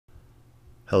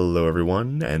Hello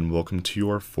everyone, and welcome to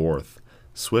your fourth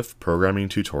Swift programming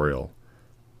tutorial.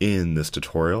 In this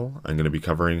tutorial, I'm going to be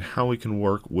covering how we can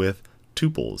work with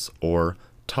tuples or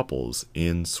tuples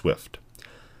in Swift.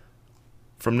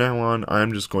 From now on,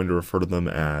 I'm just going to refer to them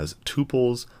as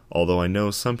tuples, although I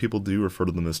know some people do refer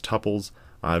to them as tuples.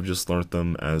 I've just learned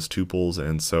them as tuples,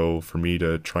 and so for me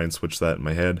to try and switch that in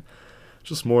my head,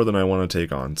 just more than I want to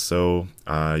take on. So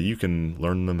you can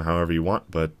learn them however you want,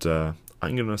 but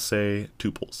I'm going to say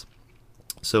tuples.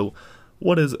 So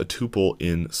what is a tuple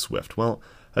in Swift? Well,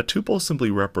 a tuple simply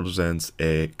represents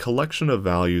a collection of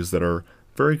values that are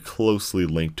very closely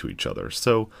linked to each other.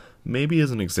 So maybe as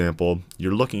an example,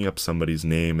 you're looking up somebody's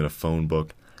name in a phone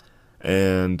book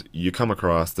and you come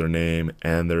across their name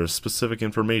and there's specific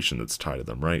information that's tied to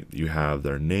them, right? You have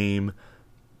their name,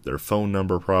 their phone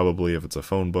number probably if it's a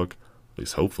phone book, at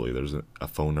least hopefully there's a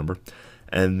phone number.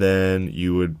 And then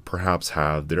you would perhaps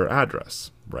have their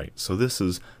address, right? So this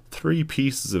is three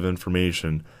pieces of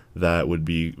information that would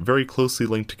be very closely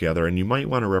linked together, and you might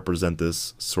want to represent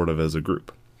this sort of as a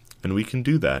group. And we can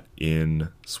do that in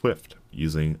Swift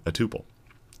using a tuple.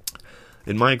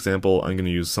 In my example, I'm going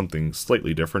to use something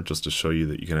slightly different just to show you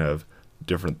that you can have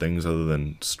different things other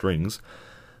than strings.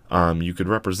 You could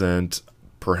represent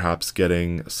perhaps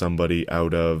getting somebody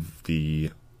out of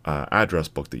the address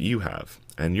book that you have.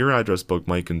 And your address book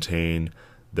might contain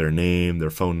their name, their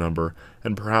phone number,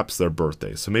 and perhaps their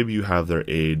birthday. So maybe you have their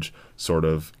age sort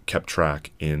of kept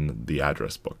track in the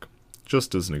address book,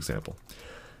 just as an example.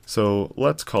 So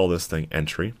let's call this thing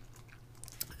entry.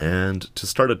 And to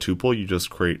start a tuple, you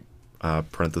just create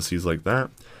parentheses like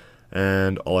that.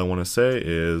 And all I want to say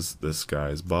is this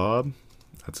guy's Bob.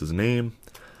 That's his name.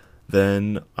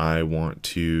 Then I want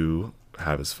to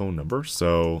have his phone number.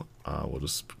 So we'll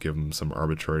just give him some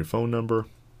arbitrary phone number.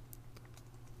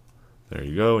 There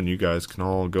you go, and you guys can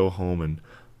all go home and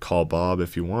call Bob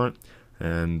if you want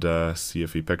and see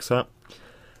if he picks up.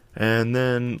 And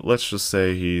then let's just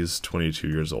say he's 22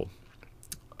 years old.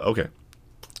 Okay,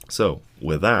 so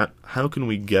with that, how can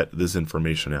we get this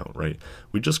information out, right?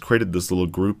 We just created this little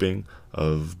grouping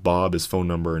of Bob, his phone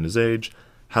number, and his age.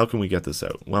 How can we get this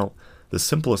out? Well, the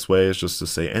simplest way is just to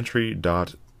say entry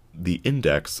dot the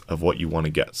index of what you want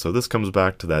to get. So this comes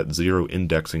back to that zero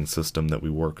indexing system that we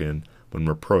work in when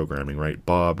we're programming, right?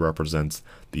 Bob represents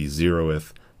the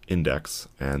 0th index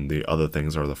and the other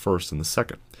things are the first and the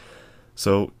second.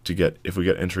 So if we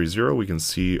get entry 0, we can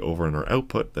see over in our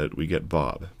output that we get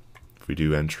Bob. If we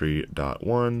do entry dot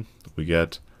 1, we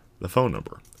get the phone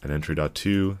number, and entry dot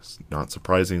 2, not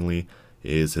surprisingly,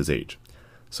 is his age.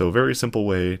 So a very simple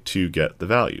way to get the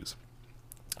values.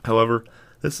 However,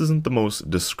 this isn't the most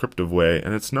descriptive way,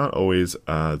 and it's not always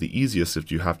the easiest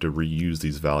if you have to reuse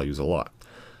these values a lot.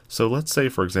 So let's say,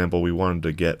 for example, we wanted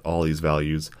to get all these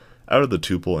values out of the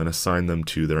tuple and assign them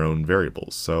to their own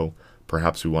variables. So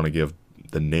perhaps we want to give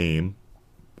the name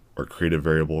or create a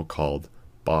variable called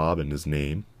Bob and his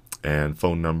name, and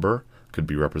phone number could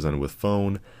be represented with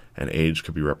phone, and age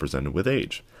could be represented with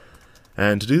age.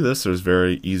 And to do this, there's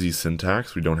very easy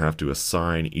syntax. We don't have to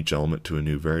assign each element to a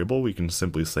new variable. We can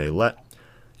simply say let,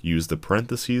 use the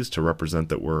parentheses to represent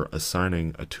that we're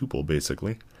assigning a tuple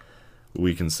basically.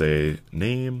 We can say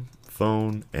name,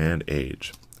 phone, and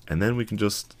age. And then we can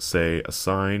just say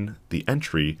assign the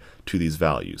entry to these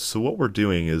values. So what we're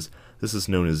doing is, this is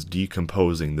known as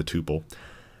decomposing the tuple.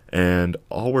 And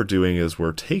all we're doing is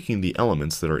we're taking the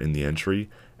elements that are in the entry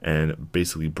and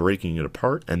basically breaking it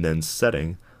apart and then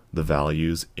setting the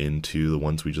values into the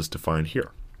ones we just defined here.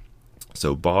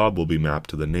 So Bob will be mapped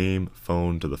to the name,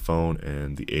 phone to the phone,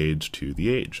 and the age to the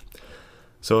age.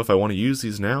 So if I want to use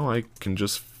these now, I can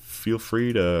just feel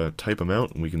free to type them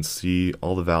out and we can see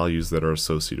all the values that are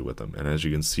associated with them. And as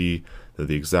you can see, they're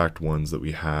the exact ones that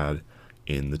we had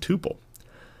in the tuple.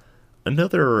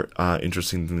 Another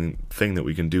interesting thing that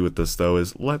we can do with this though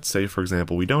is, let's say for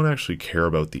example we don't actually care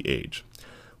about the age.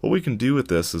 What we can do with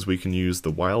this is we can use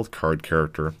the wildcard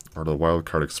character or the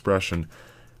wildcard expression,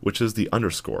 which is the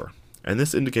underscore. And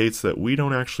this indicates that we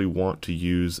don't actually want to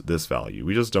use this value.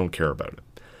 We just don't care about it.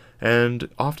 And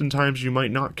oftentimes you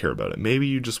might not care about it. Maybe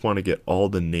you just want to get all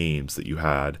the names that you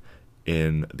had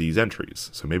in these entries.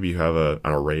 So maybe you have an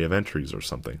array of entries or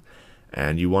something,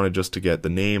 and you wanted just to get the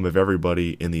name of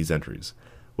everybody in these entries.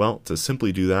 Well, to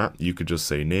simply do that, you could just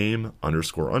say name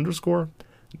underscore underscore.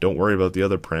 Don't worry about the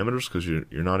other parameters because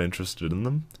you're not interested in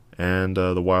them. And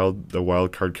the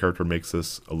wildcard character makes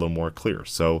this a little more clear.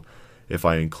 So if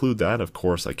I include that, of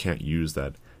course, I can't use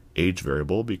that age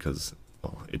variable because,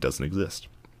 well, it doesn't exist.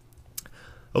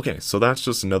 Okay, so that's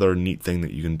just another neat thing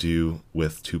that you can do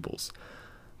with tuples.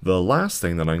 The last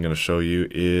thing that I'm going to show you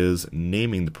is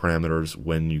naming the parameters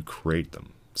when you create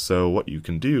them. So what you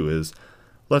can do is,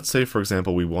 let's say for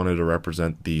example we wanted to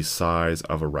represent the size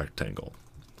of a rectangle.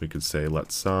 We could say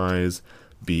let size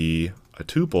be a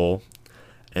tuple,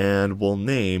 and we'll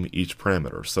name each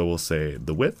parameter. So we'll say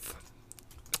the width,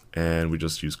 and we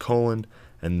just use colon,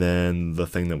 and then the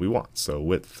thing that we want. So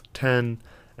width 10,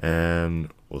 and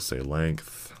we'll say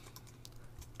length,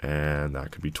 and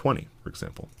that could be 20, for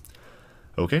example.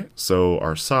 Okay, so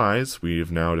our size,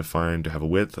 we've now defined to have a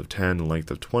width of 10 and a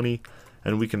length of 20,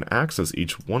 and we can access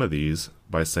each one of these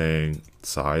by saying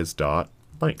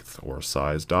size.length or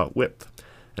size.width.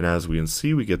 And as we can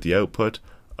see, we get the output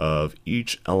of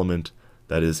each element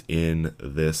that is in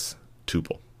this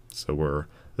tuple. So we're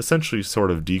essentially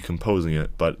sort of decomposing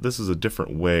it, but this is a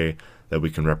different way that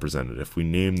we can represent it. If we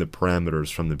name the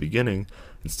parameters from the beginning,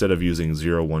 instead of using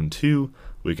 0, 1, 2,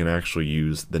 we can actually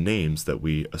use the names that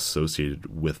we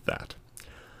associated with that.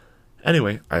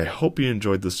 Anyway, I hope you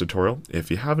enjoyed this tutorial. If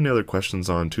you have any other questions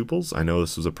on tuples, I know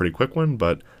this was a pretty quick one,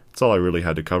 but it's all I really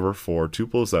had to cover for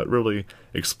tuples. That really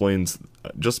explains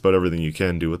just about everything you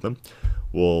can do with them.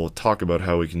 We'll talk about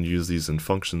how we can use these in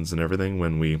functions and everything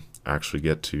when we actually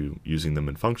get to using them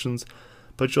in functions,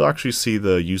 but you'll actually see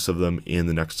the use of them in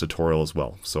the next tutorial as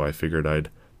well, so I figured I'd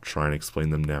try and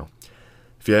explain them now.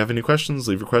 If you have any questions,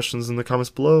 leave your questions in the comments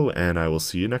below, and I will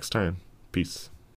see you next time. Peace.